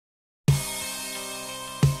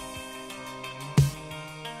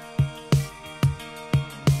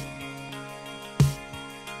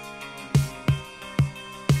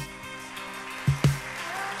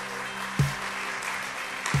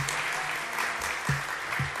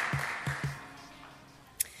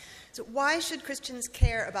So why should Christians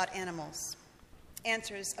care about animals?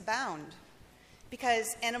 Answers abound.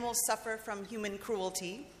 Because animals suffer from human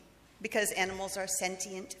cruelty, because animals are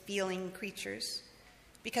sentient, feeling creatures,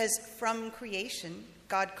 because from creation,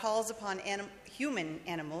 God calls upon human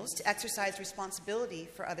animals to exercise responsibility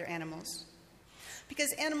for other animals,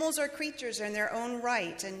 because animals are creatures in their own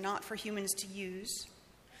right and not for humans to use,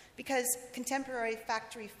 because contemporary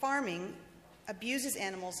factory farming abuses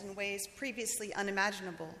animals in ways previously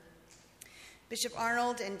unimaginable. Bishop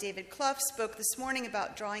Arnold and David Clough spoke this morning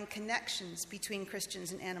about drawing connections between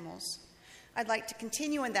Christians and animals. I'd like to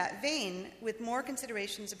continue in that vein with more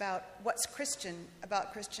considerations about what's Christian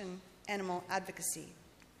about Christian animal advocacy.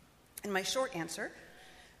 In my short answer,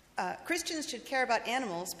 Christians should care about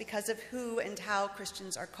animals because of who and how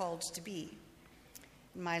Christians are called to be.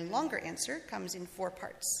 My longer answer comes in 4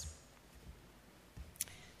 parts.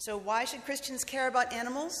 So why should Christians care about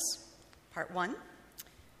animals? Part 1.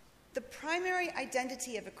 The primary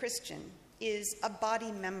identity of a Christian is a body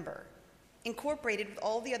member, incorporated with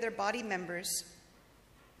all the other body members,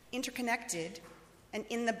 interconnected, and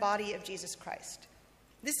in the body of Jesus Christ.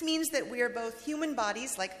 This means that we are both human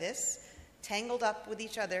bodies like this, tangled up with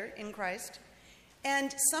each other in Christ,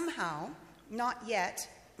 and somehow, not yet,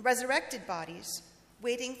 resurrected bodies,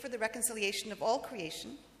 waiting for the reconciliation of all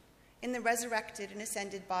creation in the resurrected and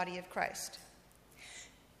ascended body of Christ.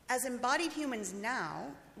 As embodied humans now,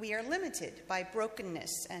 we are limited by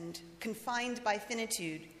brokenness and confined by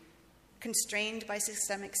finitude, constrained by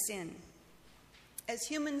systemic sin. As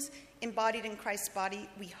humans embodied in Christ's body,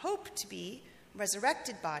 we hope to be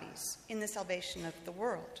resurrected bodies in the salvation of the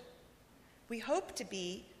world. We hope to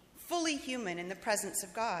be fully human in the presence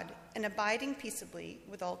of God and abiding peaceably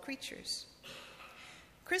with all creatures.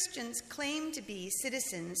 Christians claim to be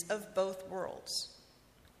citizens of both worlds.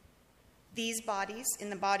 These bodies in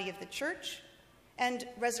the body of the church, and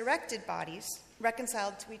resurrected bodies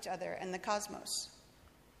reconciled to each other and the cosmos.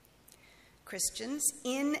 Christians,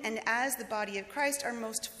 in and as the body of Christ, are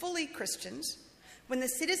most fully Christians when the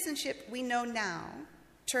citizenship we know now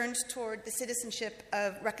turns toward the citizenship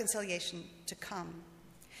of reconciliation to come.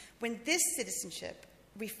 When this citizenship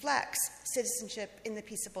reflects citizenship in the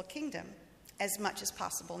peaceable kingdom as much as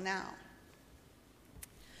possible now.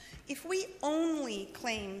 If we only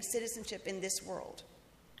claim citizenship in this world,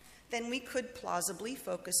 then we could plausibly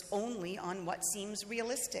focus only on what seems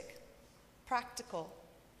realistic, practical,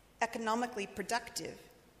 economically productive.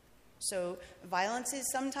 So violence is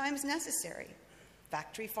sometimes necessary.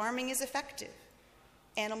 Factory farming is effective.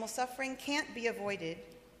 Animal suffering can't be avoided.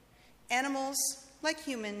 Animals, like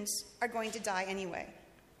humans, are going to die anyway.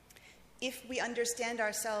 If we understand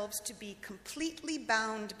ourselves to be completely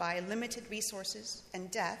bound by limited resources and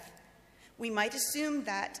death, we might assume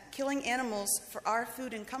that killing animals for our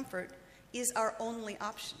food and comfort is our only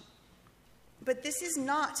option. But this is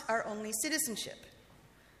not our only citizenship.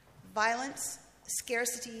 Violence,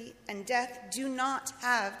 scarcity, and death do not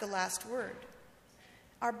have the last word.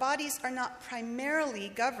 Our bodies are not primarily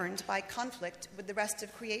governed by conflict with the rest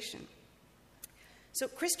of creation. So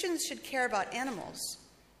Christians should care about animals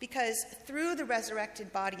because through the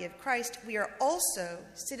resurrected body of Christ, we are also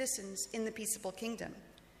citizens in the peaceable kingdom,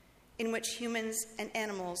 in which humans and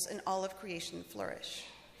animals and all of creation flourish.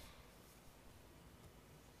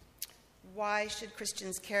 Why should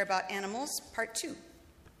Christians care about animals? Part 2.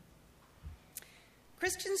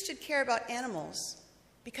 Christians should care about animals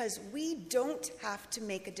because we don't have to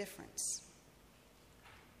make a difference.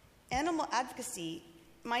 Animal advocacy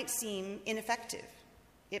might seem ineffective.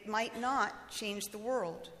 It might not change the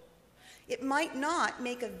world. It might not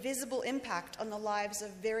make a visible impact on the lives of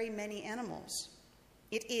very many animals.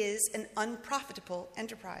 It is an unprofitable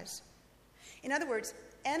enterprise. In other words,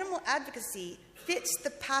 animal advocacy fits the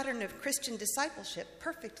pattern of Christian discipleship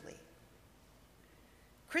perfectly.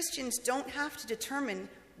 Christians don't have to determine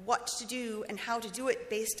what to do and how to do it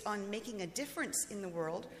based on making a difference in the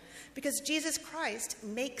world, because Jesus Christ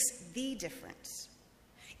makes the difference.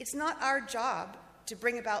 It's not our job to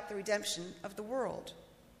bring about the redemption of the world.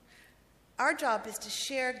 Our job is to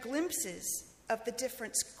share glimpses of the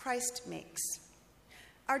difference Christ makes.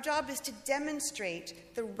 Our job is to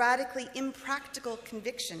demonstrate the radically impractical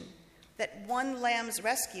conviction that one lamb's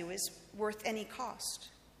rescue is worth any cost.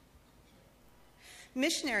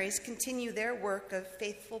 Missionaries continue their work of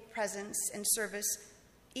faithful presence and service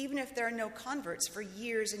even if there are no converts for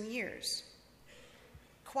years and years.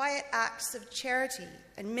 Quiet acts of charity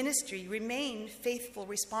and ministry remain faithful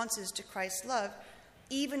responses to Christ's love,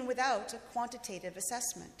 even without a quantitative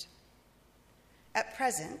assessment. At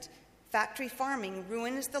present, factory farming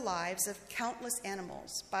ruins the lives of countless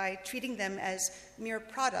animals by treating them as mere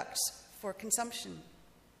products for consumption.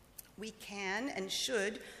 We can and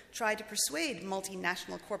should try to persuade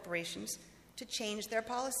multinational corporations to change their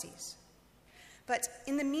policies. But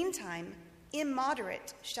in the meantime,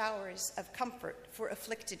 immoderate showers of comfort for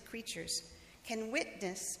afflicted creatures can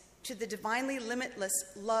witness to the divinely limitless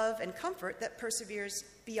love and comfort that perseveres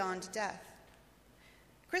beyond death.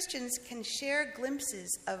 Christians can share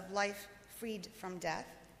glimpses of life freed from death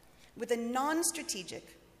with a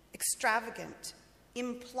non-strategic, extravagant,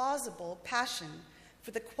 implausible passion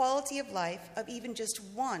for the quality of life of even just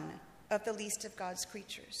one of the least of God's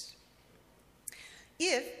creatures.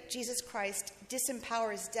 If Jesus Christ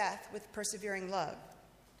disempowers death with persevering love,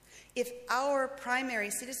 if our primary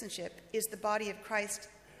citizenship is the body of Christ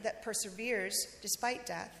that perseveres despite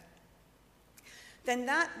death, then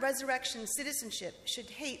that resurrection citizenship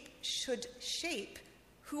should shape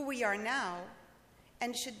who we are now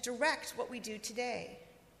and should direct what we do today,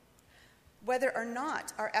 whether or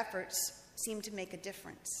not our efforts seem to make a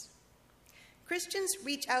difference. Christians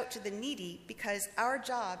reach out to the needy because our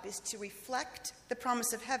job is to reflect the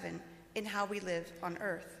promise of heaven in how we live on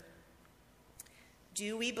earth.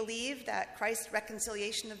 Do we believe that Christ's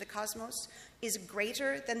reconciliation of the cosmos is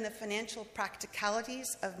greater than the financial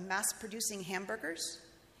practicalities of mass-producing hamburgers?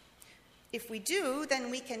 If we do, then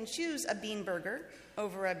we can choose a bean burger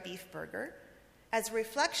over a beef burger as a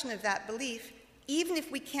reflection of that belief, even if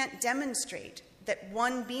we can't demonstrate that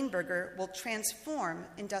one bean burger will transform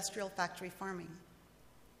industrial factory farming.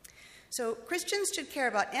 So Christians should care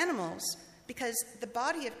about animals because the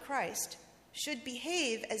body of Christ should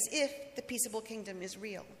behave as if the peaceable kingdom is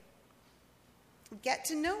real. Get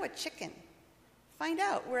to know a chicken. Find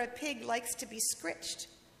out where a pig likes to be scritched.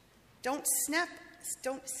 Don't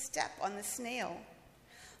step on the snail.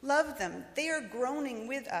 Love them. They are groaning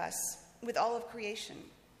with us, with all of creation,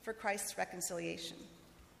 for Christ's reconciliation.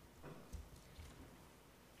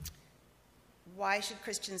 Why should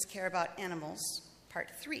Christians care about animals? Part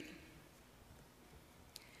 3.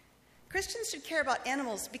 Christians should care about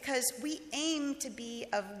animals because we aim to be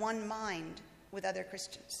of one mind with other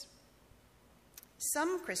Christians.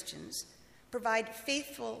 Some Christians provide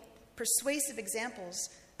faithful, persuasive examples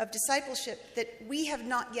of discipleship that we have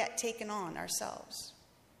not yet taken on ourselves.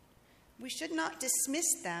 We should not dismiss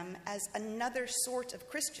them as another sort of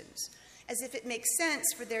Christians, as if it makes sense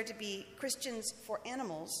for there to be Christians for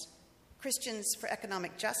animals, Christians for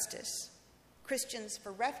economic justice, Christians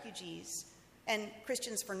for refugees, and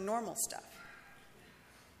Christians for normal stuff.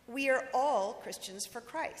 We are all Christians for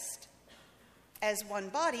Christ. As one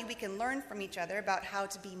body, we can learn from each other about how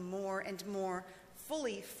to be more and more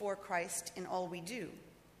fully for Christ in all we do.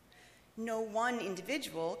 No one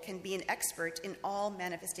individual can be an expert in all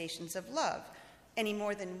manifestations of love, any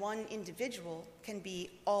more than one individual can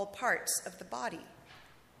be all parts of the body.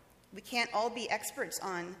 We can't all be experts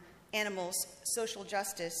on animals, social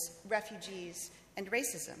justice, refugees, and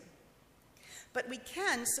racism. But we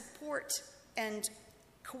can support and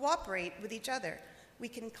cooperate with each other. We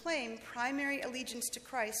can claim primary allegiance to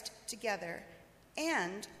Christ together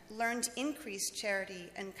and learn to increase charity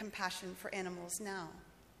and compassion for animals now.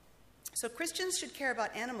 So Christians should care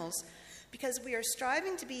about animals because we are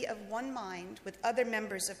striving to be of one mind with other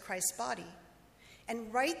members of Christ's body.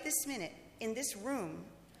 And right this minute, in this room,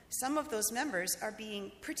 some of those members are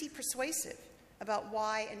being pretty persuasive about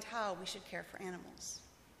why and how we should care for animals.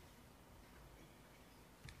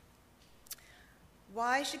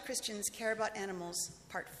 Why should Christians care about animals?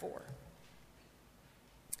 Part 4.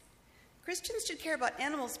 Christians should care about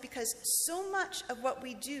animals because so much of what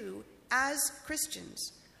we do as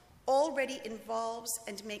Christians already involves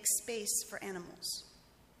and makes space for animals.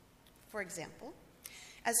 For example,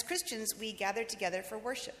 as Christians, we gather together for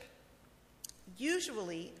worship.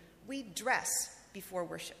 Usually, we dress before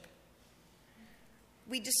worship.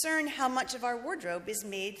 We discern how much of our wardrobe is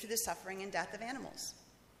made through the suffering and death of animals.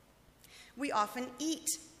 We often eat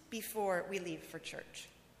before we leave for church,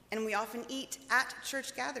 and we often eat at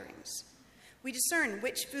church gatherings. We discern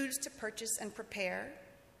which foods to purchase and prepare,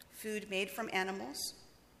 food made from animals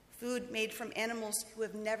who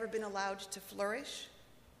have never been allowed to flourish,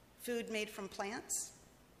 food made from plants.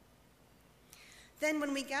 Then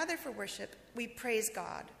when we gather for worship, we praise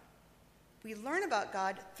God. We learn about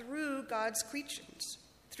God through God's creations,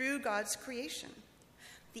 through God's creation.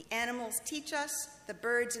 The animals teach us, the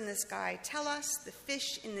birds in the sky tell us, the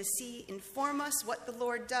fish in the sea inform us what the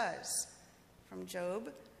Lord does, from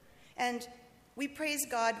Job. And we praise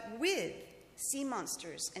God with sea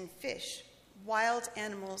monsters and fish, wild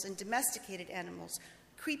animals and domesticated animals,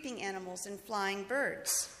 creeping animals and flying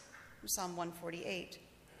birds, from Psalm 148.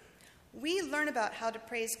 We learn about how to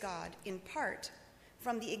praise God, in part,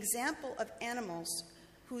 from the example of animals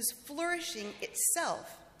whose flourishing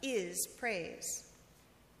itself is praise.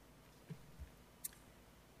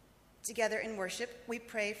 Together in worship, we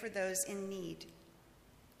pray for those in need.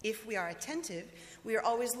 If we are attentive, we are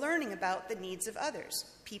always learning about the needs of others,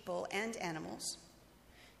 people and animals.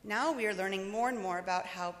 Now we are learning more and more about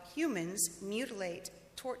how humans mutilate,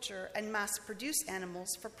 torture, and mass-produce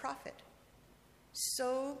animals for profit.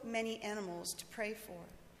 So many animals to pray for.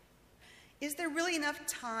 Is there really enough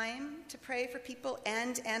time to pray for people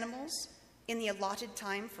and animals in the allotted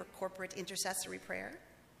time for corporate intercessory prayer?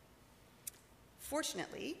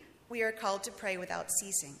 Fortunately, we are called to pray without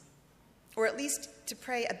ceasing, or at least to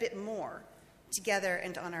pray a bit more, together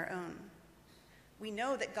and on our own. We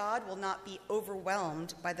know that God will not be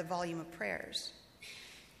overwhelmed by the volume of prayers.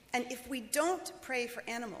 And if we don't pray for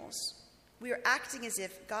animals, we are acting as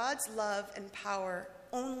if God's love and power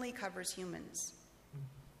only covers humans.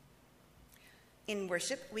 In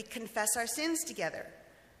worship, we confess our sins together.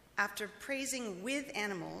 After praising with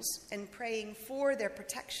animals and praying for their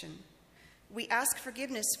protection, we ask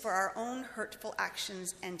forgiveness for our own hurtful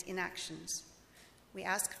actions and inactions. We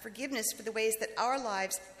ask forgiveness for the ways that our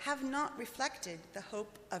lives have not reflected the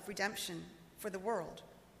hope of redemption for the world.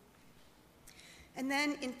 And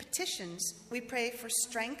then in petitions, we pray for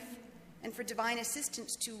strength and for divine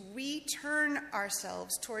assistance to return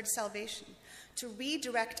ourselves towards salvation, to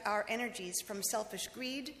redirect our energies from selfish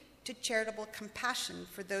greed to charitable compassion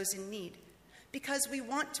for those in need, because we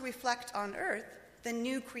want to reflect on earth the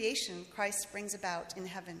new creation Christ brings about in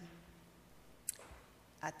heaven.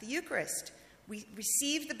 At the Eucharist, we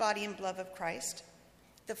receive the body and blood of Christ,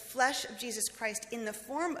 the flesh of Jesus Christ in the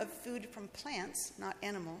form of food from plants, not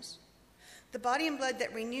animals, the body and blood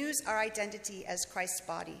that renews our identity as Christ's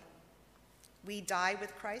body. We die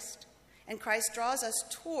with Christ, and Christ draws us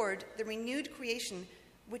toward the renewed creation,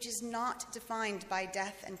 which is not defined by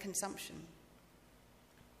death and consumption.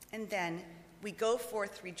 And then we go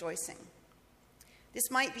forth rejoicing.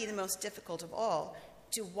 This might be the most difficult of all,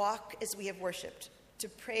 to walk as we have worshipped, to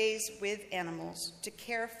praise with animals, to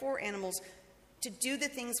care for animals, to do the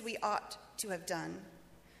things we ought to have done,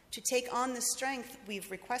 to take on the strength we've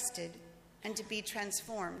requested, and to be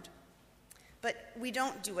transformed. But we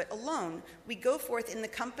don't do it alone. We go forth in the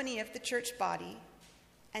company of the church body,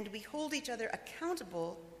 and we hold each other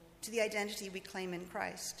accountable to the identity we claim in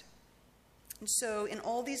Christ. And so, in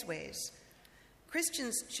all these ways,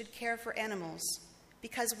 Christians should care for animals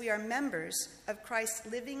because we are members of Christ's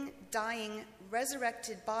living, dying,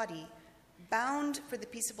 resurrected body, bound for the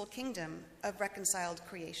peaceable kingdom of reconciled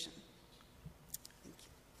creation.